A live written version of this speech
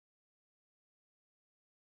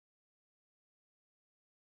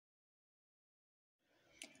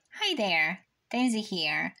Hi there, Tansy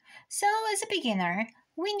here. So as a beginner,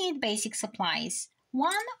 we need basic supplies,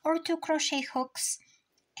 1 or 2 crochet hooks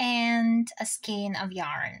and a skein of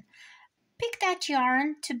yarn. Pick that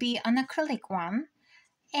yarn to be an acrylic one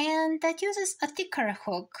and that uses a thicker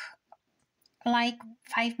hook like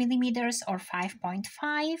 5 millimeters or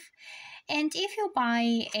 5.5. And if you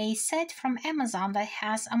buy a set from Amazon that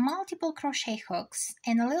has a multiple crochet hooks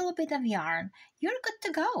and a little bit of yarn, you're good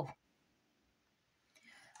to go.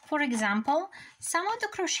 For example, some of the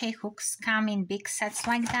crochet hooks come in big sets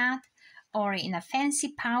like that or in a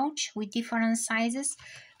fancy pouch with different sizes,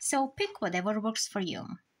 so pick whatever works for you.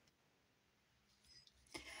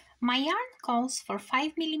 My yarn calls for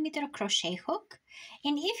 5 millimeter crochet hook,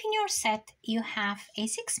 and if in your set you have a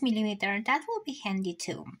 6 millimeter, that will be handy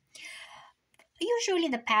too. Usually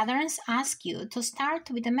the patterns ask you to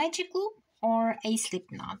start with a magic loop or a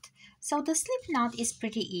slip knot. So the slip knot is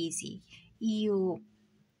pretty easy. You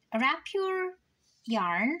wrap your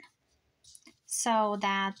yarn so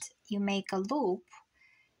that you make a loop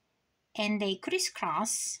and they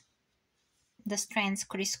crisscross, the strands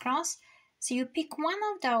crisscross. So you pick one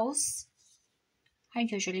of those, I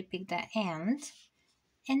usually pick the end,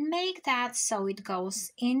 and make that so it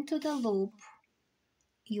goes into the loop.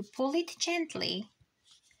 You pull it gently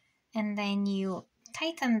and then you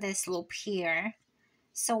tighten this loop here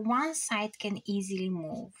so one side can easily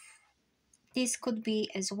move. This could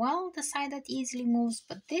be as well the side that easily moves,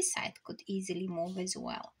 but this side could easily move as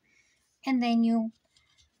well. And then you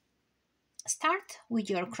start with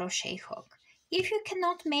your crochet hook. If you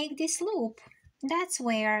cannot make this loop, that's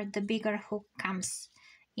where the bigger hook comes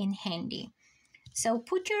in handy. So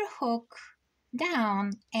put your hook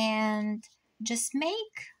down and just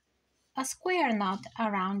make a square knot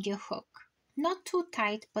around your hook. Not too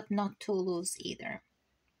tight, but not too loose either.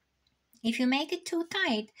 If you make it too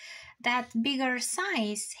tight, that bigger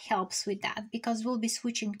size helps with that because we'll be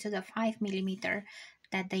switching to the 5 millimeter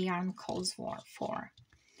that the yarn calls for.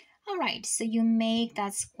 Alright, so you make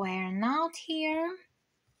that square knot here,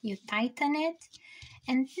 you tighten it,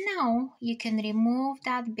 and now you can remove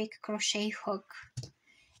that big crochet hook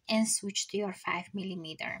and switch to your 5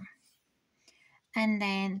 millimeter. And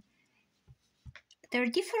then there are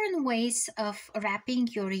different ways of wrapping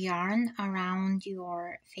your yarn around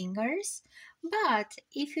your fingers, but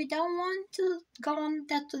if you don't want to go on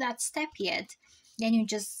to that step yet, then you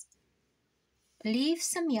just leave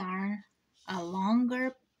some yarn, a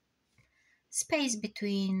longer space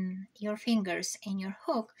between your fingers and your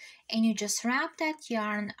hook, and you just wrap that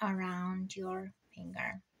yarn around your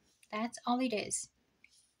finger. That's all it is.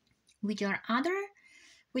 With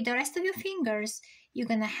the rest of your fingers, you're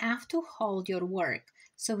gonna have to hold your work.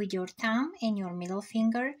 So with your thumb and your middle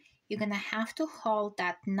finger, you're gonna have to hold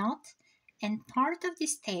that knot and part of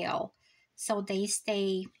this tail so they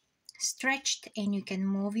stay stretched and you can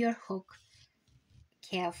move your hook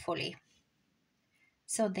carefully.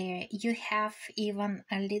 So there you have even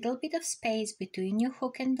a little bit of space between your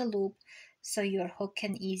hook and the loop so your hook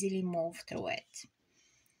can easily move through it.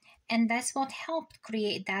 And that's what helped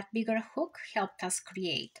create that bigger hook, helped us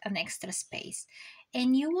create an extra space.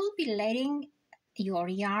 And you will be letting your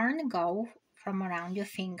yarn go from around your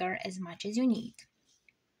finger as much as you need.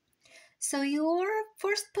 So your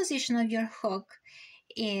first position of your hook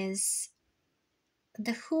is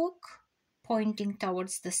the hook pointing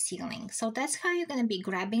towards the ceiling. So that's how you're going to be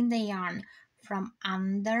grabbing the yarn from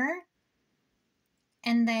under.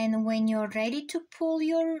 And then when you're ready to pull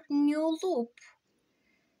your new loop,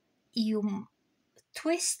 you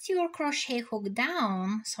twist your crochet hook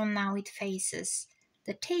down so now it faces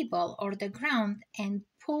the table or the ground and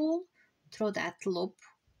pull through that loop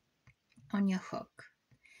on your hook.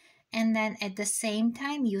 And then at the same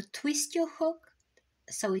time you twist your hook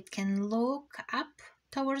so it can look up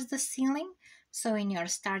towards the ceiling, so in your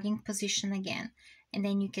starting position again. And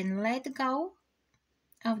then you can let go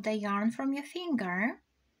of the yarn from your finger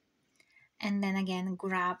and then again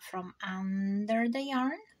grab from under the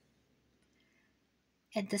yarn.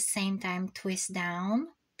 At the same time, twist down,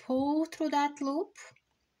 pull through that loop,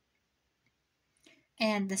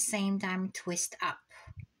 and at the same time, twist up.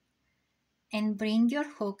 And bring your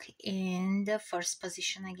hook in the first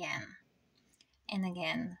position again. And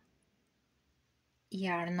again,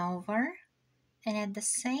 yarn over, and at the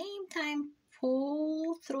same time,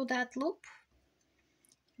 pull through that loop,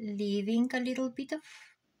 leaving a little bit of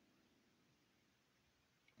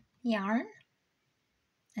yarn,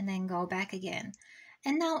 and then go back again.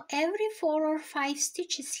 And now every 4 or 5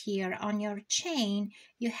 stitches here on your chain,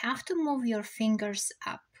 you have to move your fingers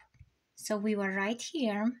up. So we were right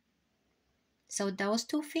here. So those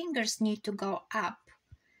 2 fingers need to go up.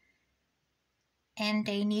 and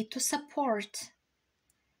they need to support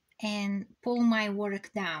and pull my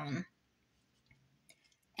work down.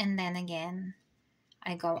 And then again,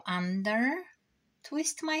 I go under,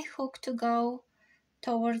 twist my hook to go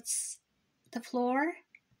towards the floor,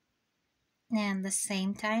 and at the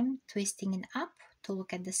same time twisting it up to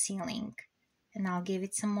look at the ceiling. And I'll give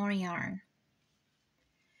it some more yarn.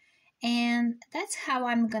 And that's how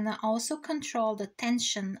I'm gonna also control the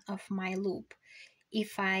tension of my loop.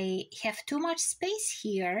 If I have too much space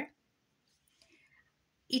here,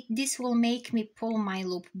 this will make me pull my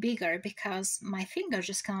loop bigger because my finger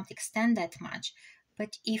just cannot extend that much.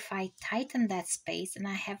 But if I tighten that space, and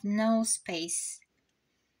I have no space,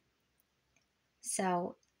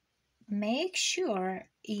 so make sure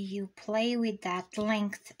you play with that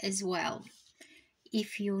length as well.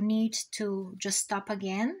 If you need to just stop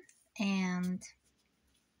again and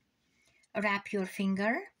wrap your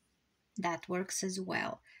finger, that works as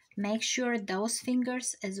well. Make sure those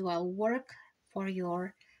fingers as well work for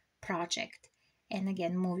your project. And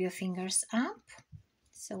again, move your fingers up.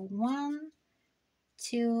 So 1,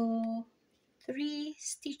 2, 3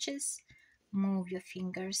 stitches. Move your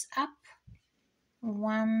fingers up.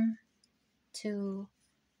 1, 2,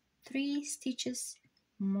 3 stitches.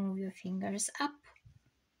 Move your fingers up.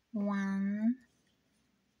 1,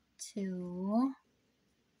 2,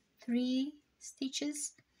 3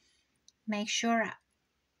 stitches. Make sure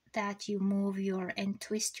that you move and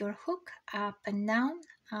twist your hook up and down,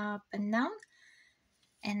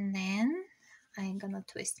 and then I'm gonna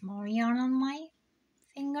twist more yarn on my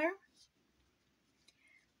finger.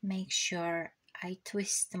 Make sure I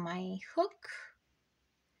twist my hook.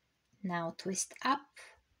 Now twist up,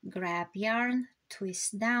 grab yarn,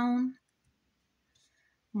 twist down,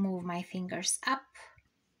 move my fingers up,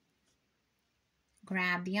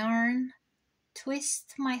 grab yarn,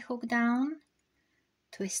 twist my hook down,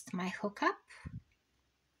 twist my hook up,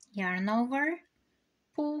 yarn over,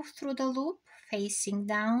 pull through the loop facing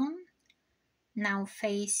down. Now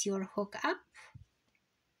face your hook up,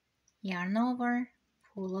 yarn over,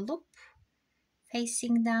 pull a loop,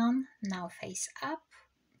 facing down, now face up,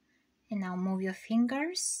 and now move your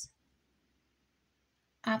fingers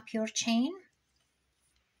up your chain.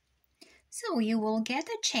 So you will get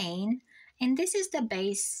a chain, and this is the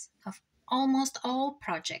base of almost all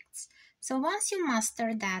projects. So once you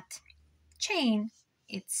master that chain,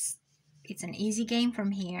 it's an easy game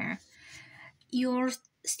from here. Your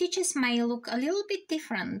stitches may look a little bit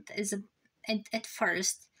different at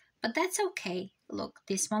first, but that's okay. Look,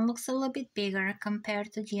 this one looks a little bit bigger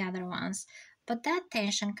compared to the other ones, but that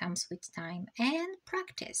tension comes with time and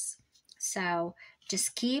practice. So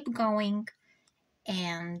just keep going,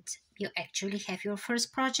 and you actually have your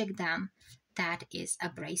first project done. That is a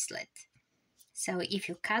bracelet. So if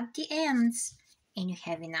you cut the ends and you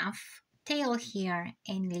have enough tail here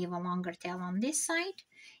and leave a longer tail on this side,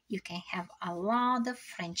 you can have a lot of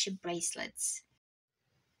friendship bracelets.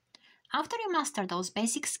 After you master those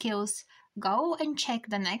basic skills, go and check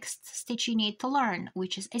the next stitch you need to learn,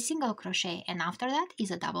 which is a single crochet, and after that is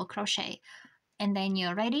a double crochet. And then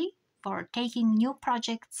you're ready for taking new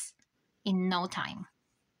projects in no time.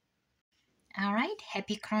 Alright,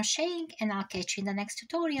 happy crocheting, and I'll catch you in the next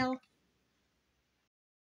tutorial.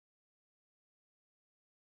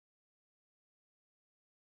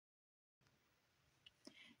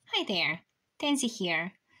 Hi there, Tenzi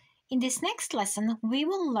here. In this next lesson, we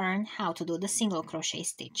will learn how to do the single crochet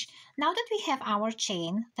stitch. Now that we have our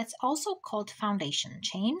chain, that's also called foundation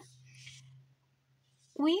chain,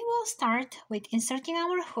 we will start with inserting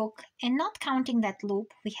our hook and not counting that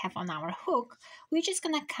loop we have on our hook. We're just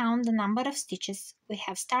going to count the number of stitches we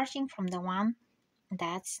have starting from the one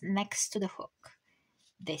that's next to the hook,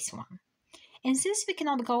 this one. And since we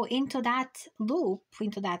cannot go into that loop,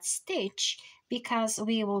 into that stitch, because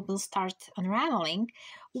we will start unraveling,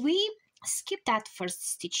 we skip that first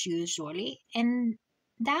stitch usually, and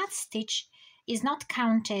that stitch is not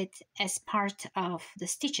counted as part of the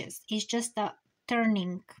stitches. It's just a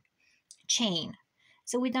turning chain.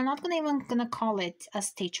 So we're not gonna call it a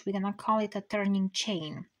stitch. We're gonna call it a turning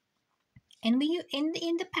chain. And we in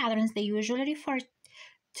the patterns, they usually refer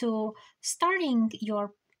to starting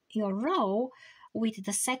your row with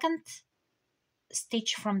the second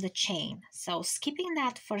stitch from the chain. So skipping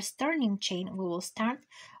that first turning chain, we will start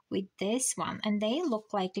with this one, and they look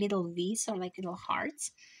like little V's or like little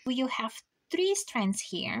hearts. You have 3 strands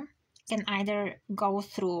here. You can either go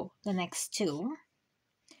through the next 2,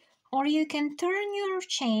 or you can turn your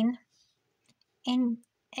chain, and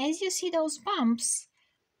as you see those bumps,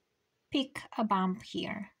 pick a bump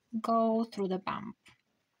here, go through the bump.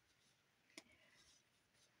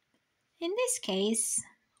 In this case,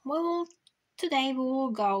 we will today we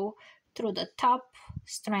will go through the top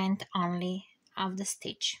strand only of the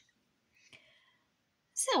stitch.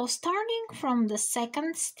 So starting from the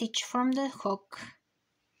second stitch from the hook,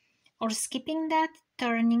 or skipping that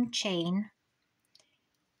turning chain,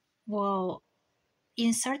 we'll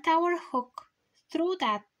insert our hook through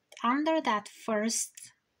that, under that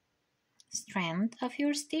first strand of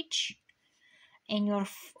your stitch, and your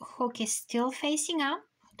hook is still facing up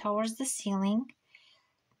towards the ceiling.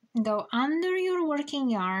 Go under your working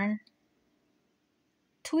yarn,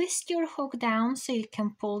 twist your hook down so you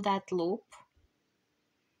can pull that loop.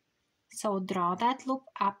 So draw that loop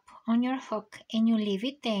up on your hook and you leave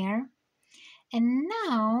it there. And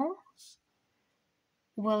now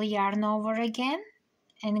we'll yarn over again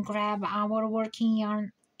and grab our working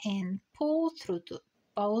yarn and pull through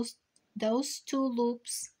both those two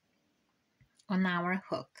loops on our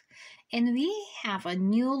hook. And we have a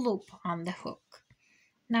new loop on the hook.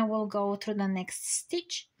 Now we'll go through the next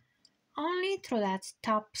stitch only through that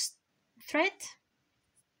top thread,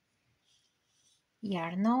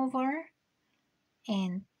 yarn over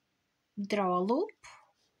and draw a loop,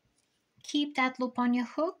 keep that loop on your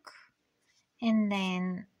hook, and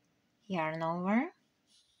then yarn over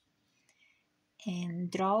and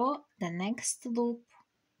draw the next loop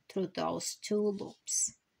through those two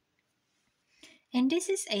loops. And this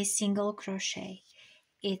is a single crochet.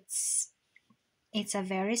 It's a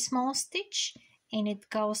very small stitch and it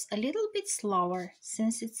goes a little bit slower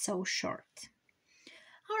since it's so short.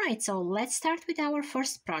 Alright, so let's start with our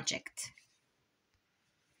first project.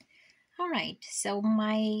 Alright, so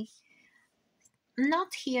my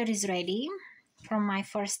knot here is ready from my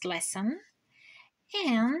first lesson,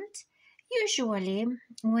 and usually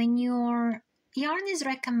when your yarn is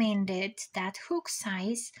recommended that hook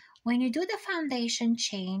size, when you do the foundation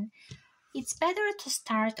chain, it's better to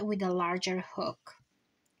start with a larger hook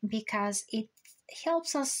because it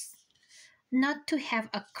helps us not to have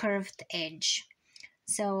a curved edge.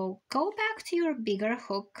 So go back to your bigger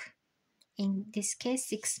hook, in this case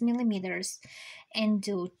 6 millimeters, and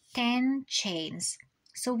do 10 chains.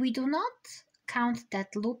 So we do not count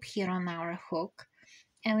that loop here on our hook,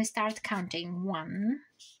 and we start counting 1,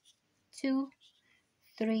 2,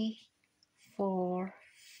 3, 4,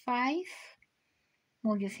 5.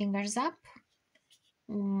 Move your fingers up.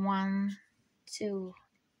 1, 2,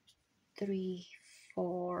 3,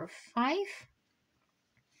 4, 5.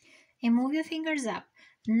 And move your fingers up.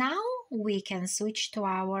 Now we can switch to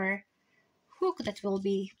our hook that we'll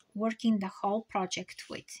be working the whole project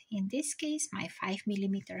with. In this case, my 5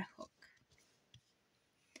 millimeter hook.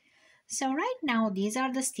 So right now, these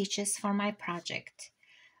are the stitches for my project.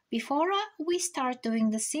 Before we start doing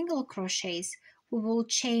the single crochets, we will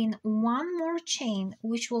chain one more chain,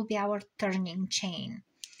 which will be our turning chain.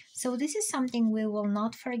 So this is something we will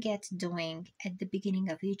not forget doing at the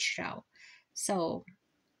beginning of each row. So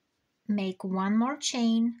make one more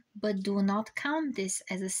chain, but do not count this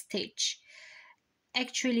as a stitch.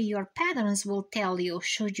 Actually, your patterns will tell you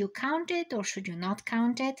should you count it or should you not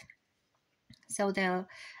count it. So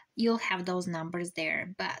you'll have those numbers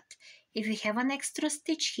there. But if you have an extra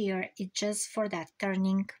stitch here, it's just for that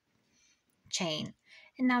turning chain.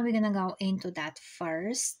 And now we're gonna go into that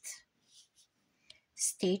first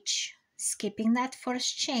stitch, skipping that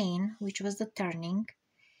first chain, which was the turning,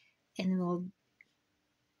 and we'll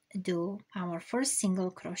do our first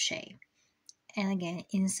single crochet. And again,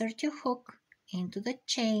 insert your hook into the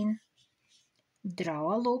chain,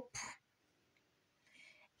 draw a loop,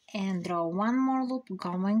 and draw one more loop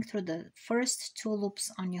going through the first two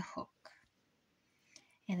loops on your hook.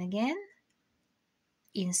 And again,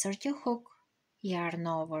 insert your hook, yarn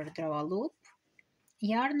over, draw a loop,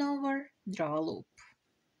 yarn over, draw a loop.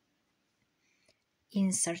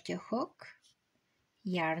 Insert your hook,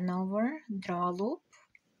 yarn over, draw a loop,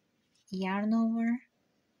 yarn over,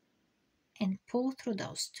 and pull through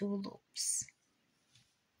those two loops.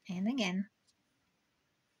 And again,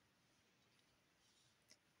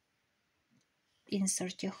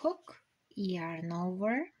 insert your hook, yarn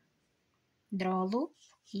over, draw a loop,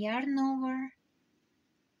 yarn over,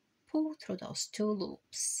 pull through those two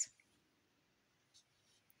loops.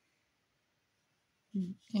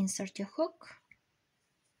 Insert your hook,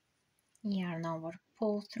 yarn over,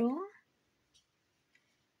 pull through,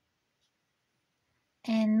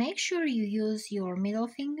 and make sure you use your middle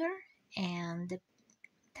finger and the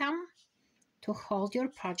thumb to hold your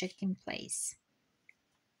project in place.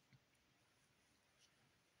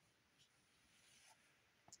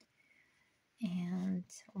 And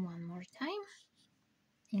one more time,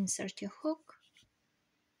 insert your hook,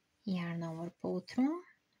 yarn over, pull through,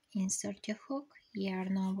 insert your hook,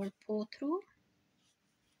 yarn over, pull through,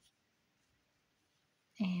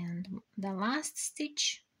 And the last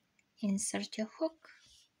stitch, insert your hook,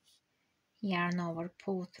 yarn over,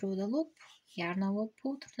 pull through the loop, yarn over,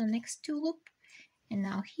 pull through the next two loop, and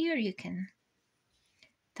now here you can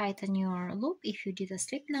tighten your loop if you did a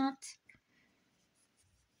slip knot.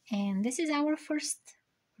 And this is our first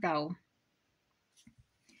row.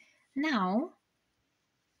 Now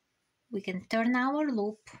we can turn our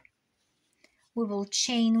loop. We will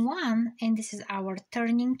chain one, and this is our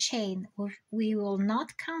turning chain. We will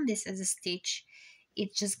not count this as a stitch.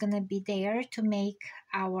 It's just gonna be there to make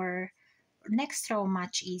our next row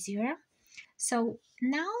much easier. So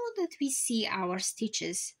now that we see our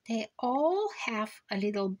stitches, they all have a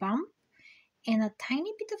little bump and a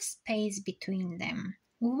tiny bit of space between them.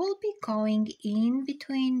 We will be going in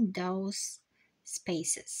between those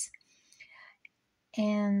spaces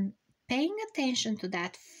and paying attention to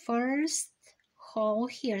that first hole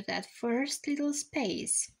here, that first little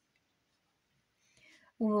space.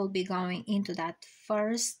 We will be going into that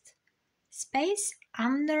first space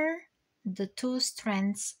under the two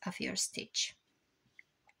strands of your stitch.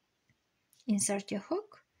 Insert your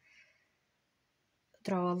hook,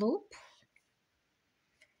 draw a loop,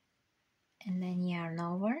 and then yarn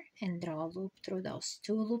over and draw a loop through those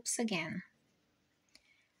two loops again.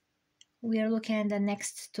 We are looking at the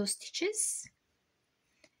next two stitches,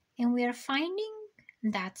 and we are finding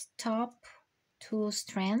that top two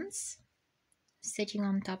strands sitting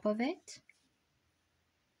on top of it,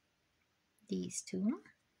 these two,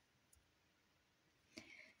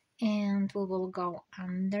 and we will go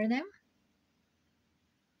under them,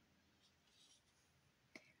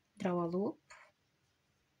 draw a loop,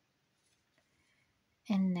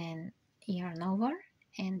 and then yarn over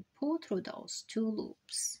and pull through those two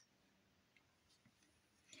loops.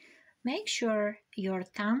 Make sure your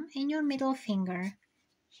thumb and your middle finger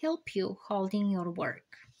help you holding your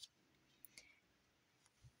work.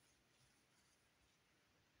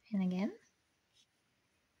 And again,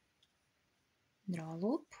 draw a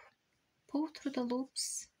loop, pull through the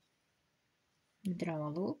loops, draw a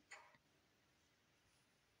loop,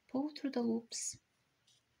 pull through the loops,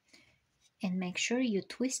 and make sure you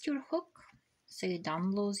twist your hook so you don't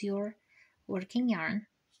lose your working yarn.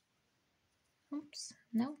 Oops,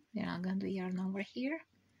 no, we're not going to do yarn over here.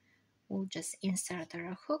 We'll just insert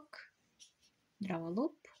our hook, draw a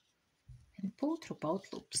loop, and pull through both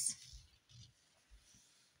loops.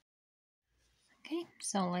 Okay,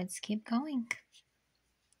 so let's keep going.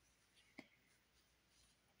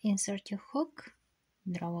 Insert your hook,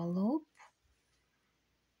 draw a loop,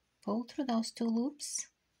 pull through those two loops,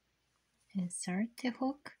 insert the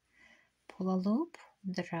hook, pull a loop,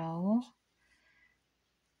 draw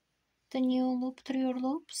the new loop through your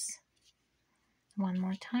loops. One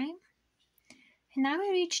more time. And now we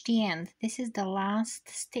reach the end. This is the last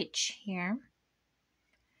stitch here.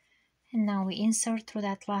 And now we insert through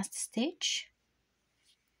that last stitch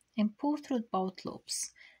and pull through both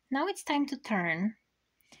loops. Now it's time to turn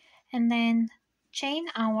and then chain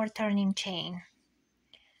our turning chain.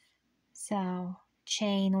 So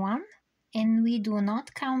chain one, and we do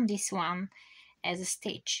not count this one as a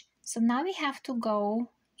stitch. So now we have to go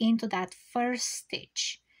into that first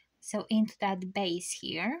stitch. So into that base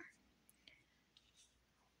here.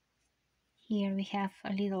 Here we have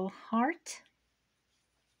a little heart.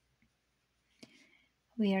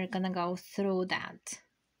 We are gonna go through that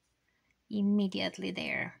immediately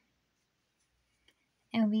there.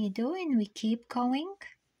 And we do, and we keep going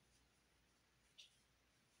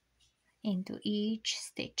into each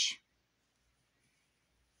stitch.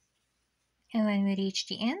 And when we reach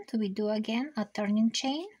the end, we do again a turning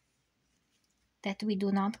chain that we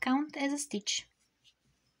do not count as a stitch.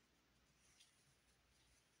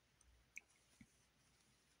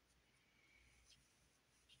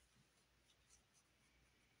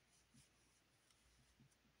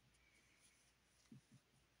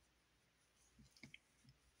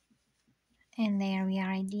 And there we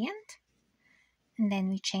are at the end. And then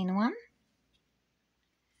we chain one.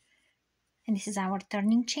 And this is our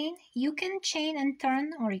turning chain. You can chain and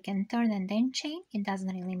turn, or you can turn and then chain. It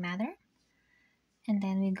doesn't really matter. And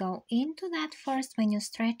then we go into that first, when you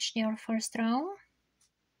stretch your first row,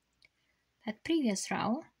 that previous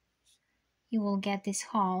row, you will get this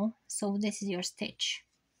hole. So this is your stitch.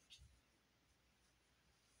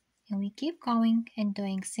 And we keep going and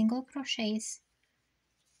doing single crochets.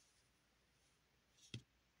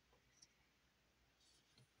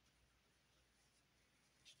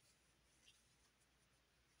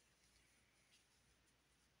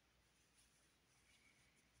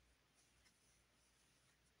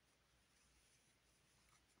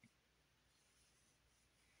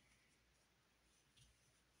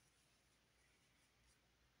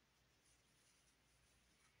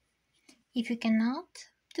 If you cannot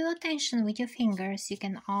do the tension with your fingers, you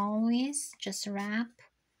can always just wrap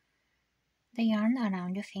the yarn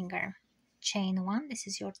around your finger. Chain 1, this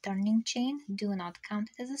is your turning chain, do not count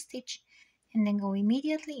it as a stitch, and then go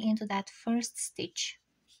immediately into that first stitch.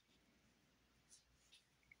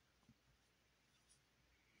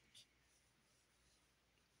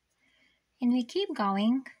 And we keep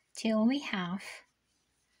going till we have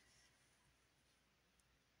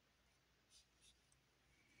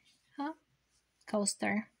a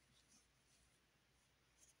coaster.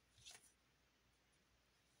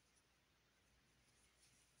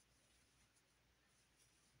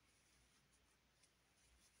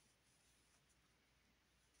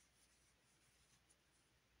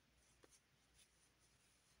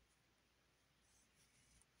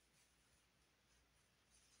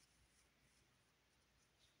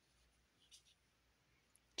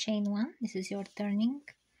 Chain 1, this is your turning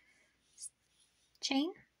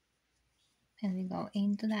chain, and we go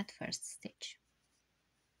into that first stitch.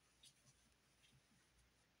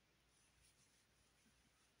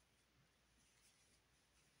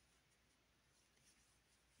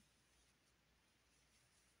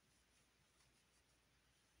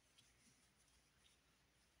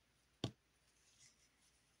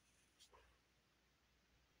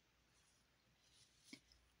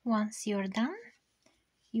 Once you're done,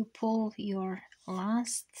 you pull your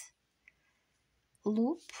last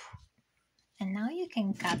loop, and now you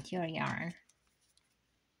can cut your yarn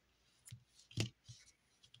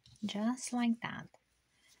just like that.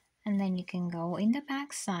 And then you can go in the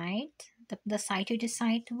back side. The side you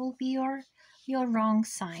decide will be your wrong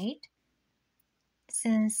side,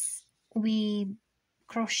 since we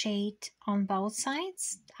crocheted on both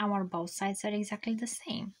sides. Our both sides are exactly the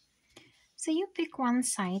same. So you pick one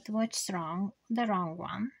side what's wrong, the wrong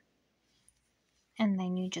one, and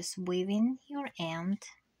then you just weave in your end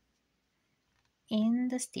in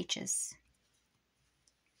the stitches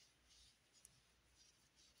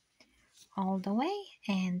all the way,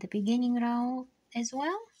 and the beginning row as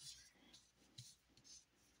well,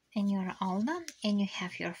 and you're all done, and you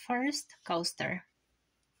have your first coaster.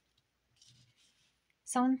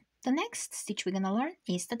 So the next stitch we're gonna learn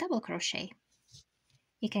is the double crochet.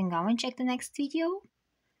 You can go and check the next video,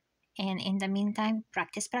 and in the meantime,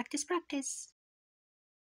 practice, practice, practice.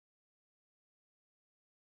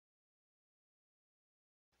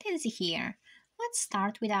 Tinsy here. Let's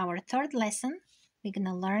start with our third lesson. We're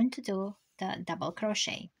gonna learn to do the double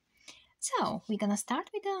crochet. So we're gonna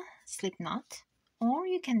start with a slip knot, or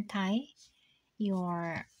you can tie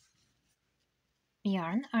your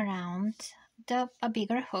yarn around a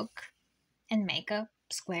bigger hook and make a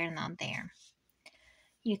square knot there.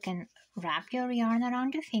 You can wrap your yarn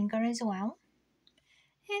around your finger as well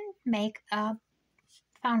and make a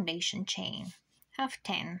foundation chain of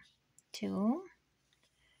 10. 2,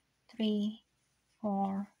 3,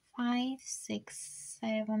 4, 5, 6,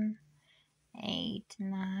 7, 8,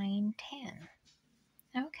 9, 10.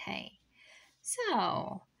 Okay,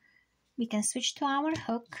 so we can switch to our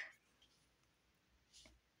hook,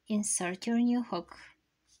 insert your new hook,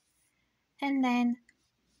 and then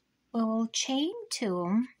we will chain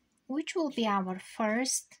 2, which will be our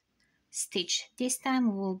first stitch. This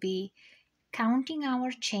time we will be counting our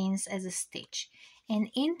chains as a stitch, and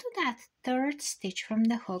into that third stitch from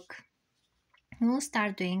the hook we'll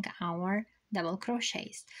start doing our double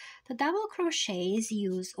crochets. The double crochets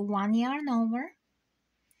use 1 yarn over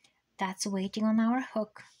that's waiting on our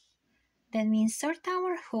hook. Then we insert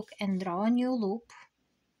our hook and draw a new loop,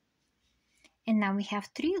 and now we have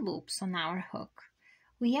 3 loops on our hook.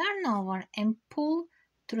 We yarn over and pull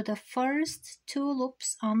through the first 2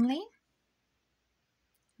 loops only.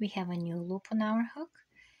 We have a new loop on our hook,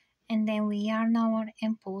 and then we yarn over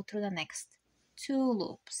and pull through the next 2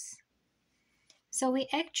 loops. So we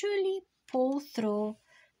actually pull through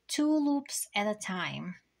 2 loops at a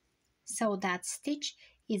time, so that stitch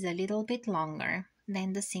is a little bit longer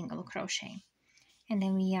than the single crochet. And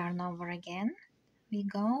then we yarn over again. We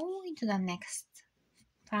go into the next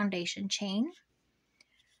foundation chain,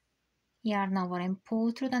 yarn over and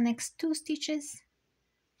pull through the next 2 stitches,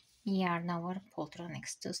 yarn over, pull through the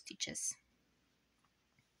next 2 stitches.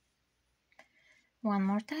 One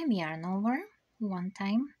more time, yarn over, one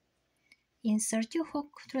time, insert your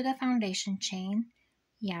hook through the foundation chain,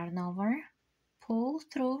 yarn over, pull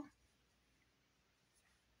through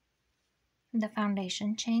the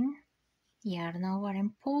foundation chain, yarn over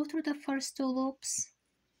and pull through the first 2 loops,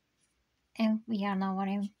 and yarn over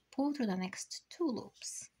and pull through the next 2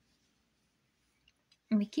 loops.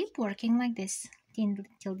 And we keep working like this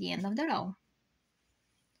till the end of the row.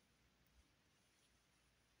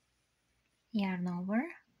 Yarn over,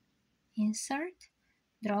 insert,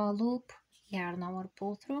 draw a loop, yarn over,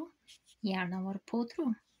 pull through, yarn over, pull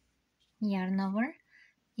through, yarn over,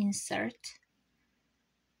 insert,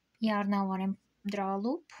 yarn over and draw a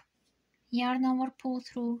loop, yarn over, pull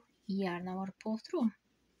through, yarn over, pull through,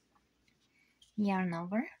 yarn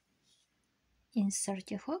over,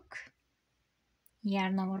 insert your hook,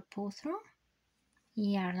 yarn over, pull through,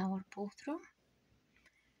 yarn over, pull through,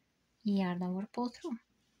 yarn over, pull through,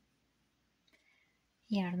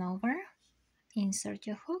 yarn over, insert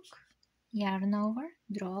your hook, yarn over,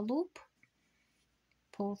 draw a loop,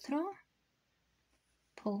 pull through,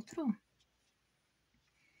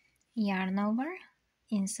 yarn over,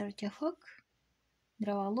 insert your hook,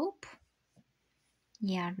 draw a loop,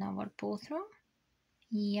 yarn over, pull through,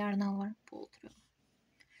 yarn over, pull through.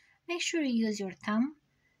 Make sure you use your thumb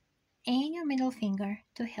and your middle finger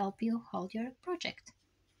to help you hold your project.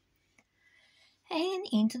 And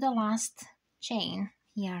into the last chain,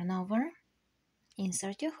 yarn over,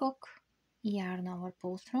 insert your hook, yarn over,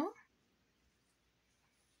 pull through,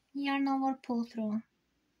 yarn over, pull through,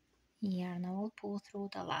 yarn over, pull through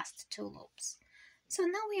the last 2 loops. So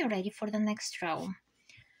now we are ready for the next row.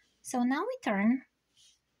 So now we turn,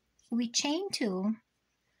 we chain 2,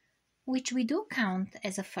 which we do count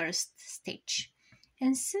as a first stitch.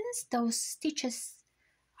 And since those stitches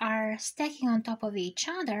are stacking on top of each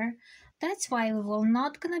other, that's why we will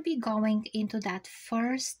not gonna be going into that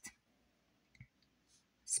first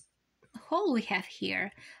hole we have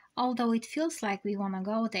here. Although it feels like we want to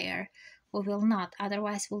go there, we will not,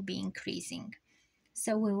 otherwise we'll be increasing.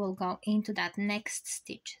 So we will go into that next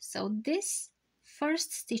stitch. So this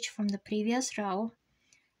first stitch from the previous row,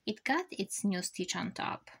 it got its new stitch on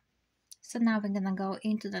top. So now we're gonna go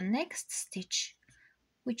into the next stitch,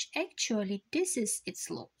 which actually this is its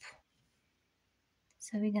loop.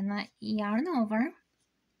 So we're gonna yarn over,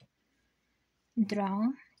 draw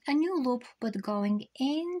a new loop, but going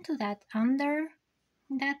into that under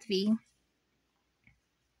that V,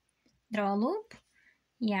 draw a loop,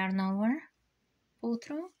 yarn over, pull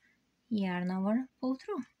through, yarn over, pull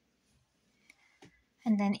through,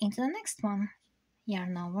 and then into the next one,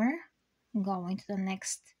 yarn over, go into the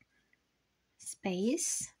next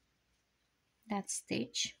space, that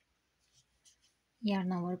stitch,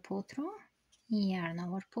 yarn over, pull through, yarn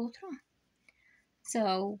over, pull through.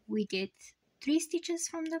 So we did 3 stitches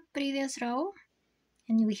from the previous row,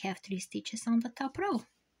 and we have 3 stitches on the top row,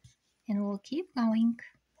 and we'll keep going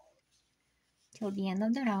till the end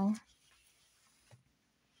of the row.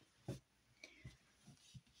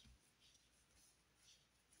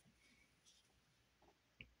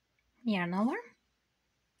 Yarn over,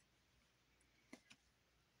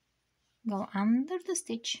 go under the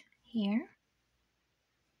stitch here,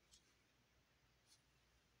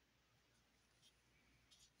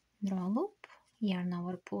 draw a loop, yarn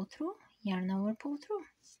over, pull through, yarn over, pull through,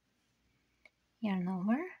 yarn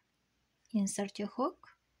over, insert your hook,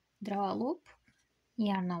 draw a loop,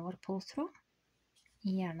 yarn over, pull through,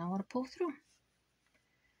 yarn over, pull through,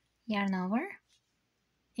 yarn over,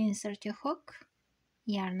 insert your hook,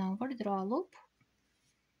 yarn over, draw a loop,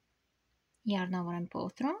 yarn over and pull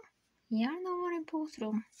through, yarn over and pull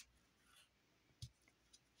through,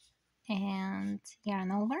 and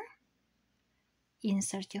yarn over,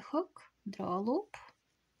 insert your hook, draw a loop,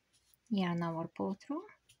 yarn over, pull through,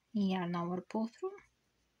 yarn over, pull through,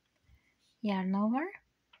 yarn over,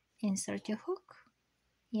 insert your hook,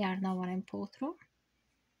 yarn over and pull through,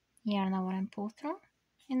 yarn over and pull through,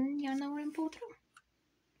 and yarn over and pull through.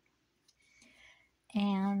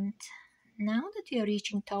 And now that we are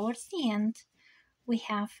reaching towards the end, we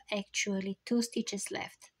have actually 2 stitches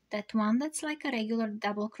left. That one that's like a regular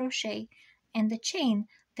double crochet, and the chain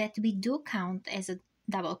that we do count as a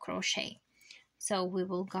double crochet. So we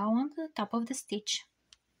will go on to the top of the stitch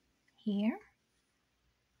here,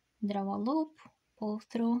 draw a loop, pull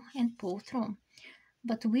through and pull through.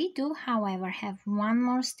 But we do, however, have one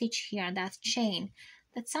more stitch here, that chain,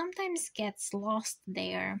 that sometimes gets lost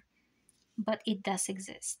there, but it does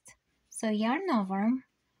exist. So yarn over,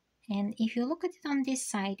 and if you look at it on this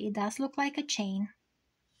side, it does look like a chain.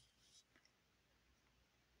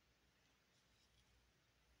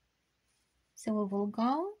 So we will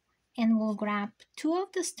go and we'll grab 2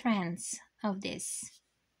 of the strands of this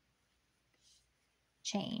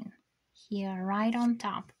chain here right on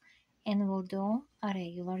top, and we'll do a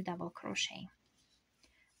regular double crochet.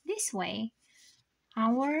 This way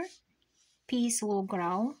our piece will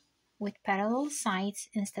grow with parallel sides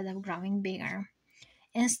instead of growing bigger.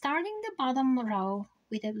 And starting the bottom row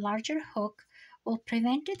with a larger hook will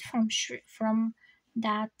prevent it from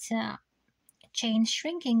that chain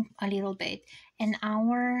shrinking a little bit, and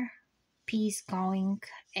our piece going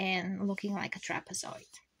and looking like a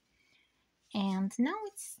trapezoid. And now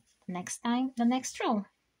it's the next row.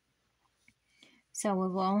 So we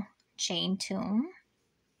will chain 2,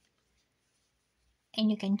 and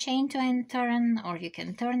you can chain 2 and turn, or you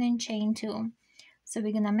can turn and chain 2. So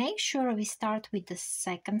we're gonna make sure we start with the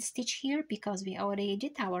second stitch here because we already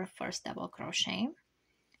did our first double crochet.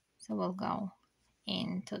 So we'll go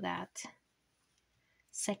into that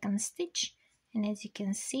second stitch, and as you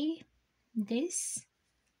can see, this,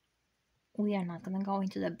 we are not gonna go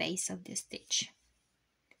into the base of this stitch.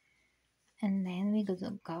 And then we're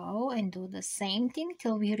gonna go and do the same thing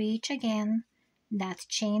till we reach again that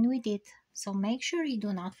chain we did. So make sure you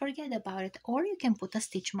do not forget about it, or you can put a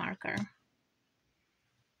stitch marker.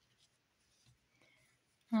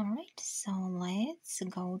 Alright, so let's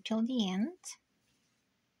go till the end.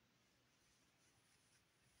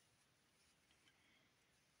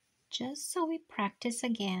 Just so we practice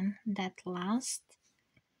again that last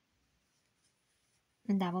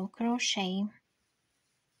double crochet.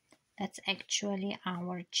 That's actually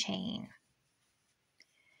our chain.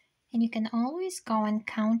 And you can always go and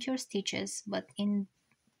count your stitches, but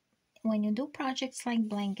when you do projects like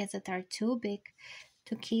blankets that are too big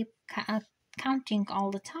to keep counting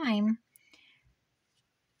all the time,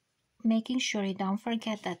 making sure you don't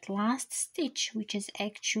forget that last stitch, which is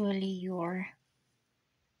actually your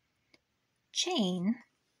chain.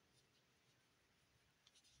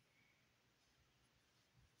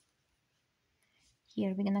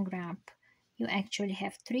 Here we're gonna grab, you actually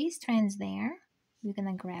have 3 strands there. We're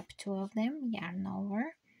gonna grab 2 of them, yarn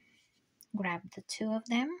over, grab the 2 of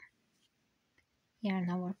them, yarn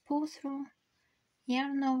over, pull through,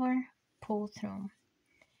 yarn over, pull through.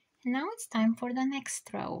 And now it's time for the next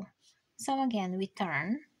row. So again, we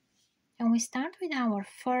turn and we start with our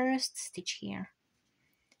first stitch here,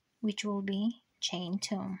 which will be chain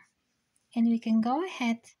 2. And we can go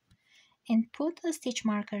ahead and put a stitch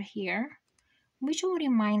marker here, which will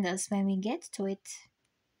remind us when we get to it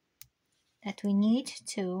that we need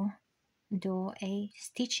to do a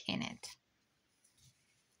stitch in it.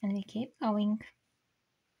 And we keep going.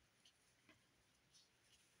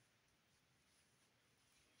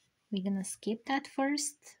 We're gonna skip that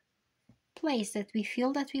first place that we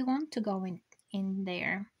feel that we want to go in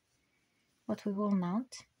there, but we will not.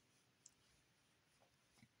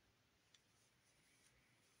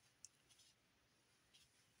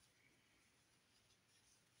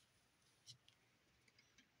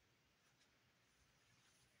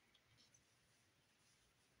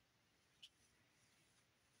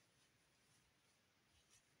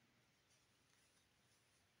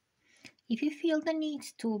 If you feel the need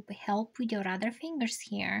to help with your other fingers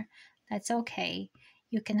here, that's okay.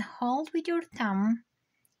 You can hold with your thumb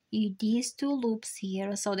these 2 loops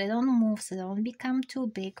here so they don't move, so they don't become too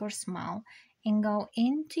big or small, and go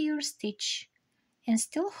into your stitch and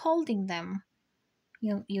still holding them,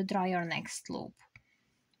 you draw your next loop.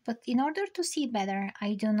 But in order to see better,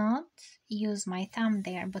 I do not use my thumb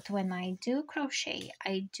there, but when I do crochet,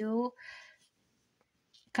 I do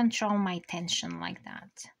control my tension like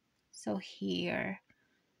that. So here,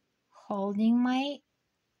 holding my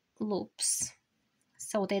loops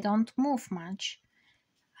so they don't move much,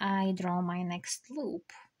 I draw my next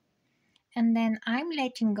loop. And then I'm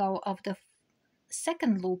letting go of the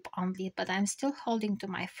second loop only, but I'm still holding to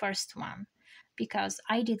my first one because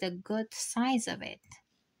I did a good size of it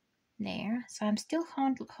there. So I'm still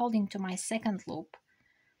holding to my second loop.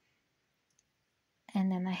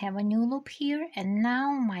 And then I have a new loop here, and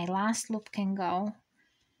now my last loop can go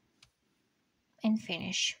and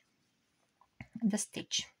finish the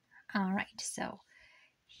stitch. All right, so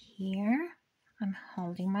here I'm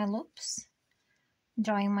holding my loops,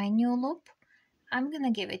 drawing my new loop. I'm gonna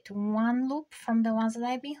give it 1 loop from the ones that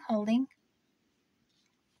I've been holding,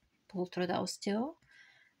 pull through those 2,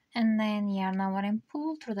 and then yarn over and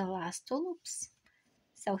pull through the last 2 loops.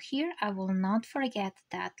 So here I will not forget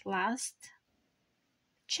that last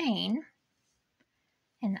chain,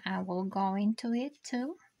 and I will go into it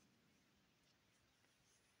too.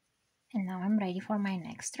 And now I'm ready for my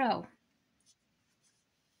next row.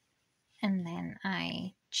 And then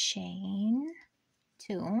I chain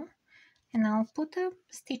 2, and I'll put a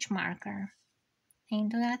stitch marker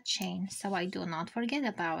into that chain so I do not forget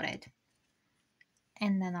about it.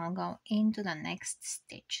 And then I'll go into the next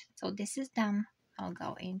stitch. So this is done. I'll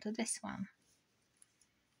go into this one.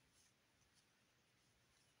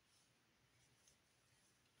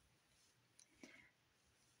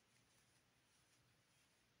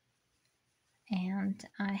 And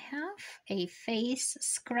I have a face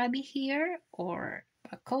scrubby here, or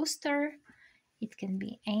a coaster. It can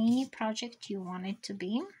be any project you want it to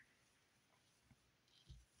be.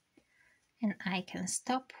 and I can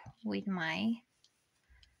stop with my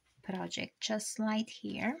project just like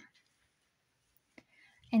here.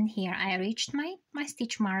 And here I reached my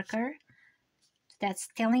stitch marker. That's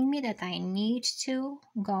telling me that I need to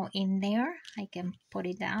go in there. I can put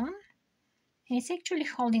it down, and it's actually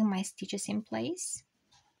holding my stitches in place.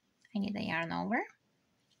 I need the yarn over,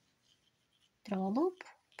 draw a loop,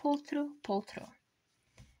 pull through,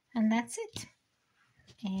 and that's it.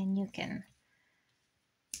 And you can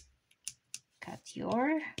cut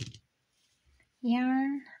your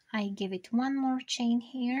yarn. I give it one more chain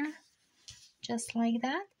here, just like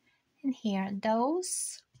that. And here,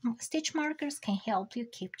 those stitch markers can help you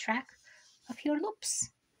keep track of your loops.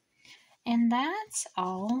 And that's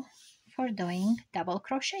all for doing double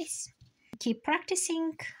crochets. Keep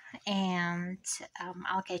practicing, and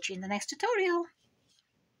I'll catch you in the next tutorial.